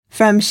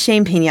From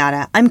Shame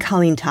Pinata, I'm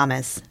Colleen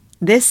Thomas.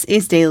 This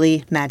is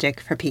Daily Magic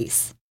for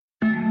Peace.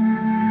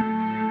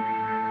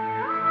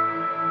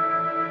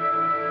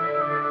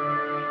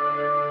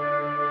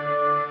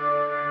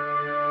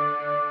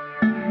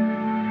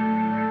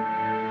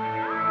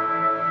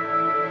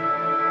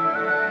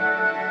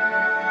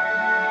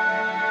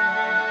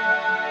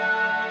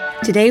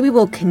 Today we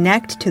will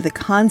connect to the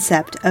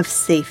concept of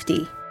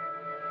safety.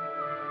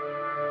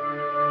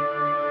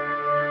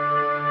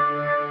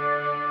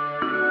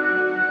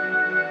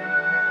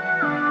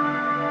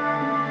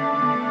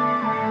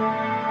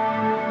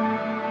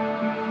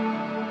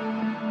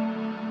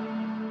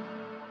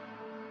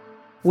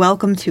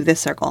 Welcome to the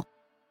circle.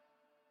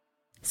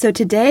 So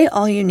today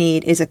all you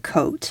need is a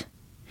coat.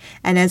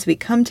 And as we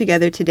come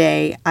together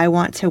today, I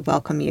want to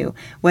welcome you.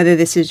 Whether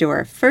this is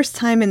your first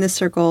time in the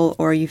circle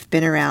or you've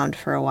been around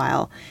for a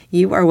while,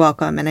 you are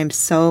welcome, and I'm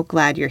so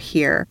glad you're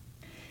here.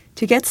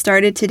 To get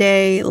started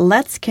today,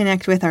 let's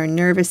connect with our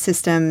nervous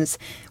systems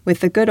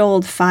with the good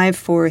old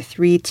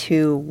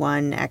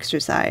 5-4-3-2-1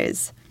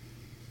 exercise.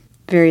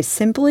 Very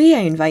simply, I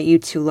invite you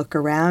to look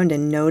around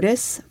and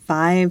notice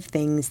 5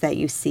 things that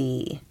you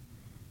see.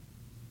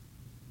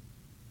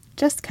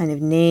 Just kind of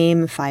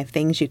name 5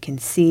 things you can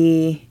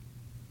see.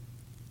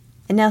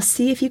 And now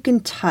see if you can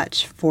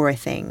touch 4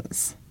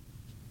 things.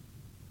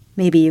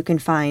 Maybe you can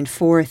find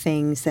 4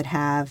 things that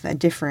have a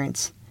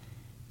different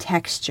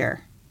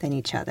texture than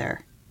each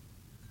other.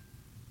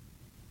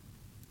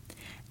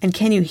 And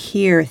can you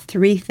hear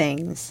 3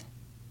 things?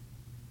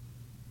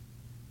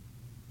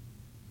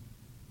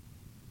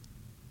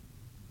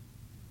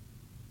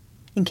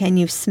 And can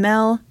you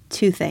smell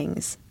 2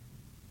 things?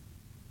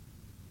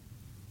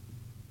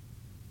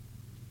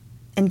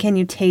 And can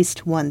you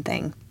taste 1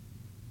 thing?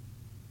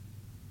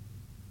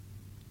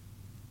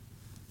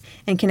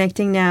 And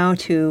connecting now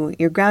to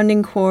your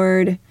grounding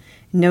cord,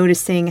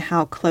 noticing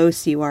how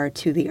close you are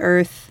to the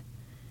earth,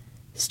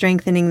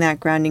 strengthening that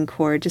grounding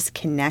cord, just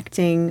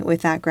connecting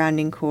with that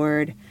grounding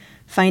cord,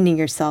 finding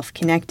yourself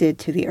connected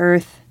to the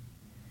earth,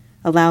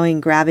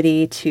 allowing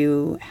gravity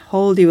to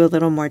hold you a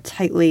little more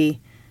tightly,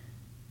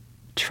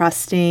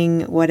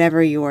 trusting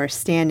whatever you're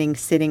standing,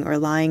 sitting, or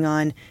lying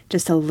on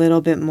just a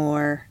little bit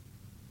more,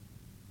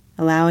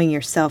 allowing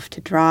yourself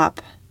to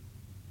drop,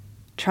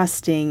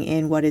 trusting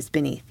in what is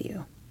beneath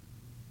you.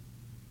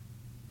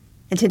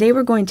 And today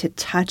we're going to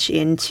touch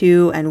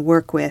into and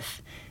work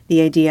with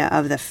the idea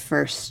of the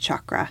first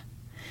chakra.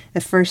 The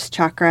first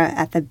chakra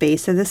at the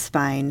base of the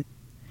spine.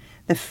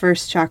 The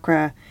first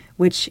chakra,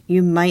 which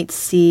you might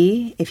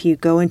see if you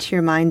go into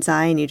your mind's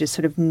eye and you just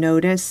sort of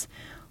notice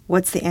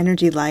what's the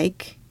energy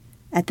like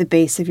at the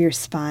base of your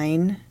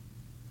spine.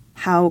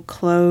 How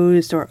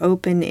closed or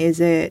open is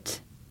it?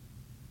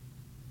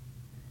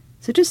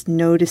 So just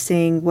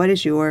noticing, what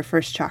is your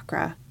first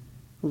chakra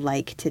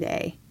like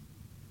today?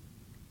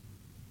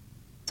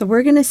 So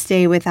we're going to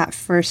stay with that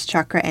first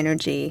chakra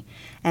energy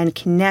and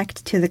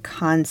connect to the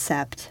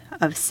concept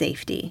of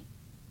safety.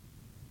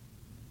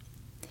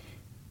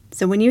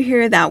 So when you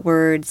hear that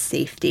word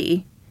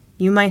safety,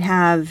 you might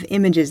have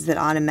images that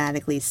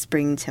automatically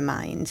spring to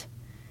mind.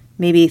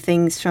 Maybe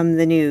things from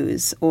the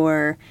news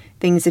or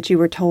things that you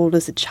were told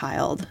as a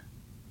child.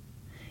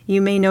 You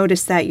may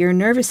notice that your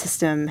nervous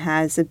system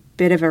has a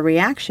bit of a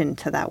reaction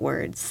to that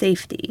word,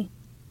 safety.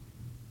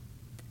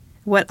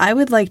 What I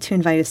would like to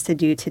invite us to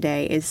do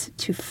today is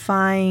to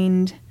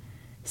find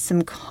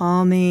some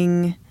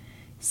calming,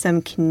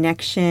 some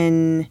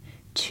connection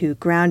to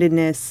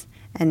groundedness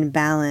and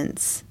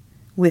balance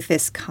with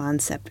this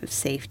concept of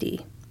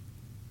safety.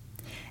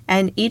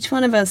 And each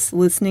one of us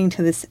listening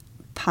to this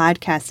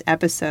podcast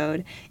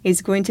episode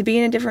is going to be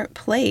in a different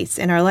place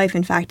in our life.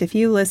 In fact, if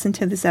you listen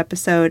to this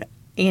episode,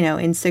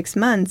 in 6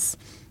 months,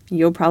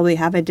 you'll probably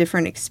have a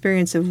different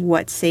experience of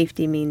what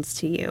safety means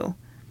to you.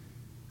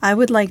 I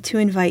would like to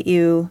invite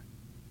you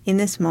in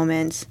this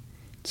moment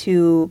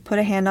to put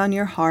a hand on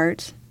your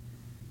heart,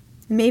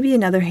 maybe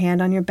another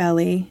hand on your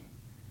belly,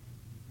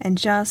 and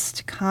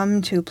just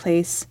come to a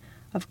place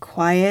of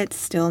quiet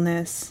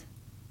stillness.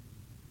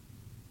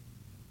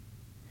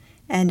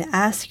 And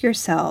ask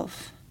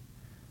yourself,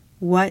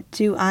 what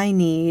do I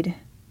need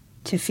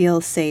to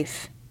feel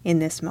safe in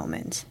this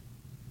moment?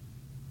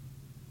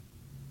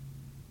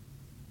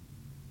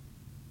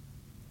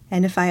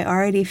 And if I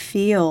already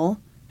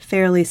feel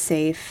fairly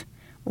safe,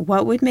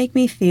 what would make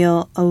me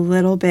feel a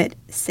little bit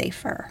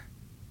safer?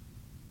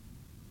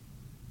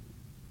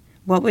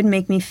 What would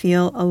make me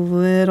feel a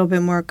little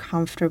bit more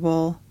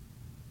comfortable?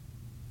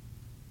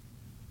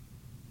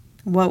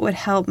 What would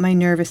help my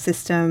nervous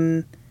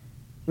system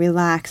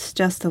relax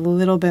just a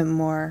little bit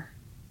more?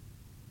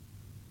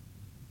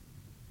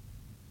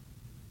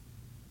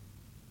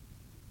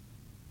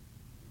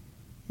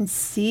 And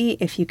see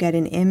if you get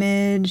an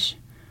image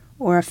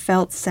or a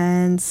felt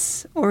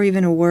sense, or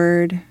even a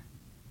word.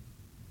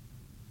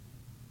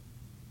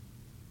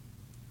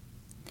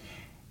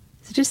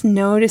 So just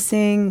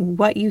noticing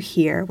what you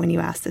hear when you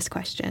ask this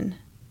question.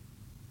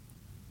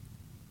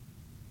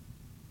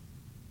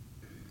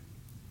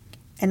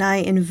 And I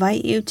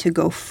invite you to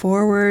go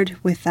forward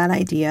with that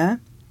idea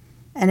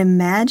And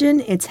imagine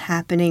it's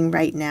happening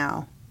right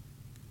now.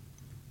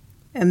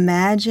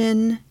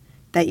 Imagine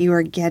that you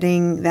are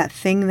getting that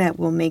thing that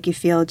will make you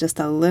feel just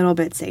a little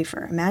bit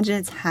safer. Imagine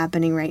it's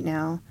happening right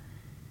now.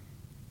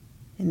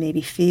 And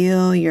maybe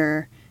feel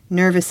your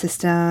nervous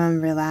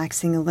system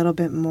relaxing a little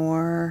bit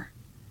more.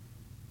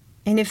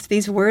 And if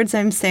these words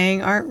I'm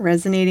saying aren't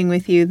resonating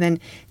with you, then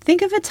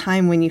think of a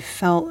time when you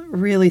felt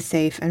really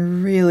safe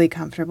and really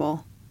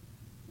comfortable.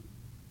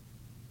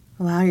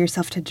 Allow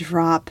yourself to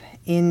drop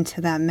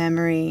into that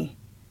memory.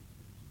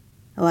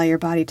 Allow your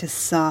body to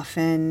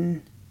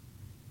soften.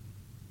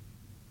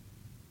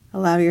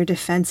 Allow your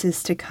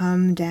defenses to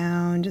come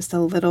down just a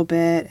little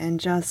bit and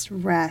just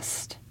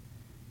rest.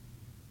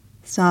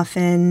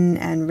 Soften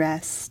and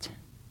rest.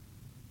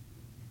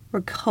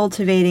 We're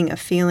cultivating a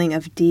feeling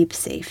of deep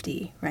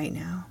safety right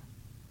now.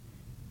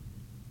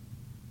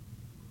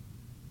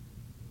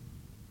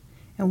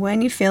 And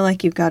when you feel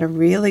like you've got a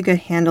really good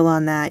handle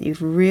on that, you're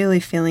really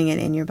feeling it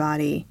in your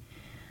body,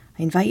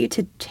 I invite you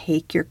to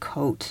take your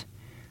coat,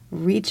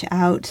 reach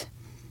out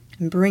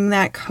and bring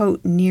that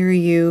coat near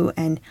you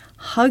and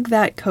hug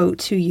that coat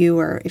to you,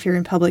 or if you're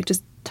in public,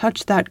 just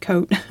touch that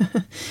coat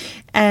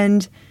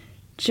and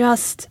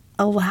just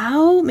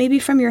allow, maybe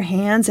from your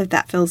hands if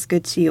that feels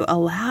good to you,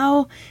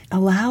 allow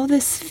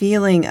this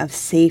feeling of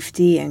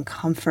safety and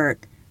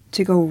comfort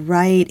to go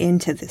right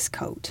into this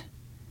coat.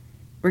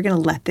 We're going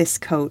to let this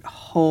coat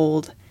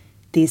hold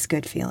these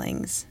good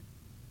feelings.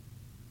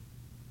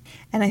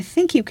 And I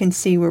think you can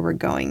see where we're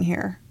going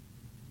here.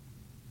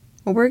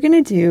 What we're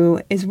going to do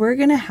is we're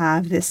going to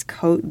have this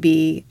coat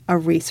be a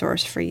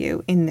resource for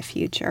you in the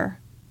future.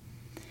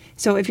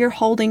 So if you're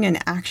holding an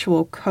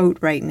actual coat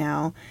right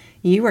now,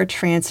 you are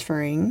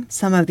transferring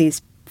some of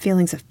these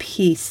feelings of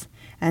peace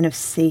and of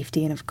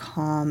safety and of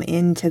calm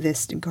into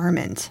this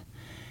garment,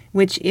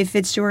 which if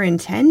it's your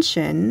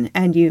intention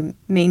and you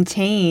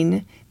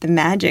maintain the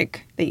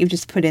magic that you've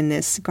just put in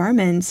this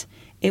garment,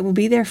 it will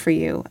be there for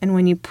you. And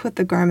when you put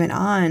the garment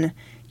on,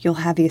 you'll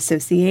have the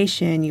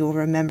association, you'll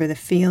remember the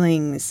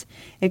feelings.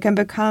 It can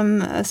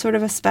become a sort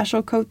of a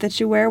special coat that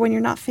you wear when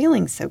you're not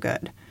feeling so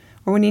good,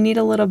 or when you need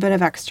a little bit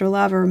of extra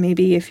love, or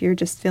maybe if you're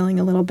just feeling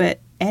a little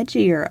bit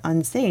edgy or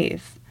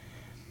unsafe.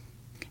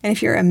 And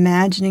if you're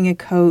imagining a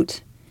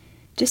coat,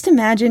 just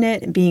imagine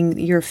it being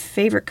your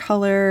favorite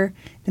color,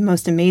 the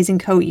most amazing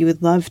coat you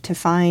would love to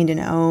find and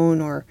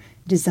own or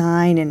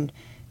design and,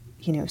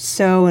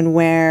 sew and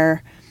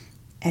wear.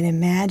 And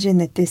imagine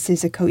that this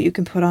is a coat you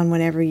can put on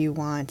whenever you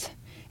want.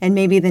 And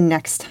maybe the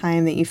next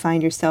time that you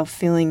find yourself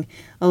feeling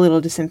a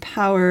little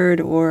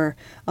disempowered or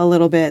a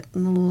little bit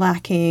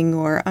lacking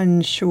or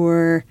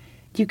unsure,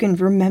 you can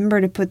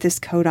remember to put this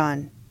coat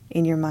on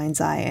in your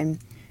mind's eye and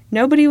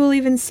nobody will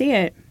even see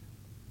it.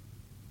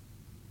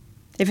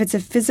 If it's a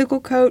physical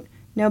coat,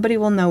 nobody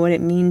will know what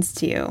it means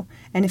to you.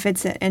 And if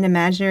it's an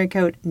imaginary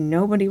coat,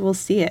 nobody will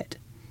see it.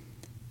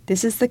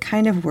 This is the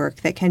kind of work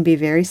that can be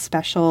very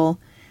special,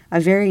 a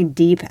very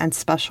deep and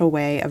special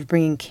way of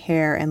bringing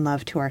care and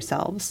love to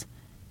ourselves.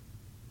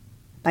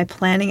 By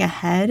planning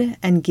ahead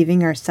and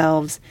giving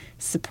ourselves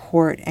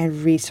support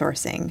and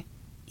resourcing,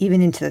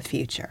 even into the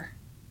future.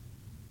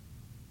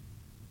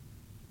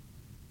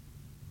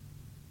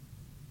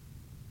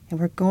 And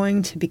we're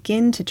going to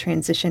begin to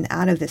transition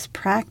out of this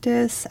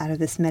practice, out of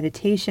this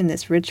meditation,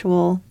 this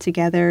ritual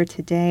together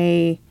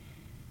today.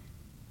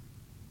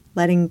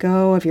 Letting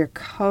go of your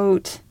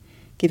coat,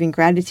 giving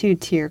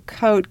gratitude to your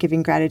coat,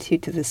 giving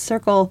gratitude to the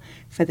circle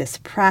for this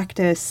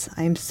practice.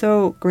 I am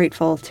so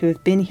grateful to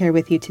have been here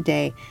with you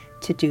today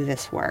to do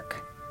this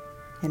work.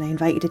 And I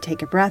invite you to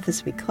take a breath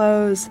as we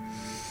close.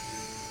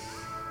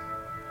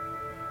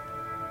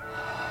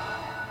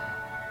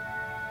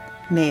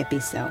 May it be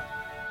so.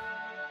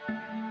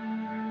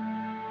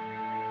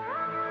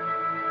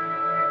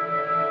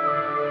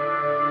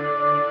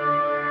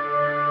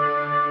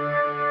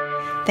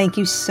 Thank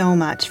you so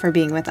much for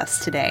being with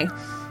us today.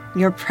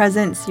 Your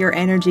presence, your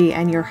energy,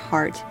 and your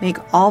heart make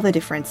all the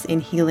difference in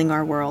healing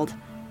our world.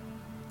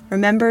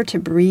 Remember to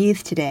breathe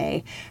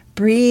today.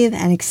 Breathe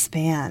and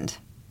expand.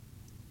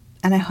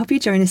 And I hope you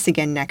join us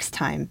again next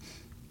time.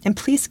 And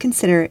please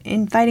consider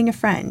inviting a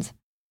friend.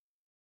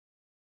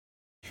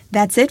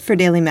 That's it for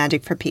Daily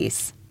Magic for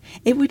Peace.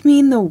 It would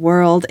mean the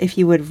world if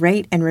you would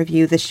rate and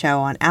review the show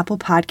on Apple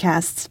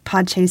Podcasts,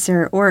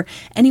 Podchaser, or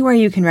anywhere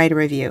you can write a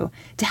review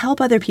to help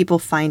other people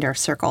find our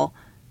circle.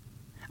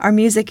 Our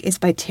music is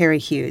by Terry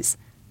Hughes.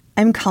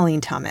 I'm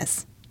Colleen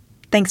Thomas.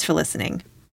 Thanks for listening.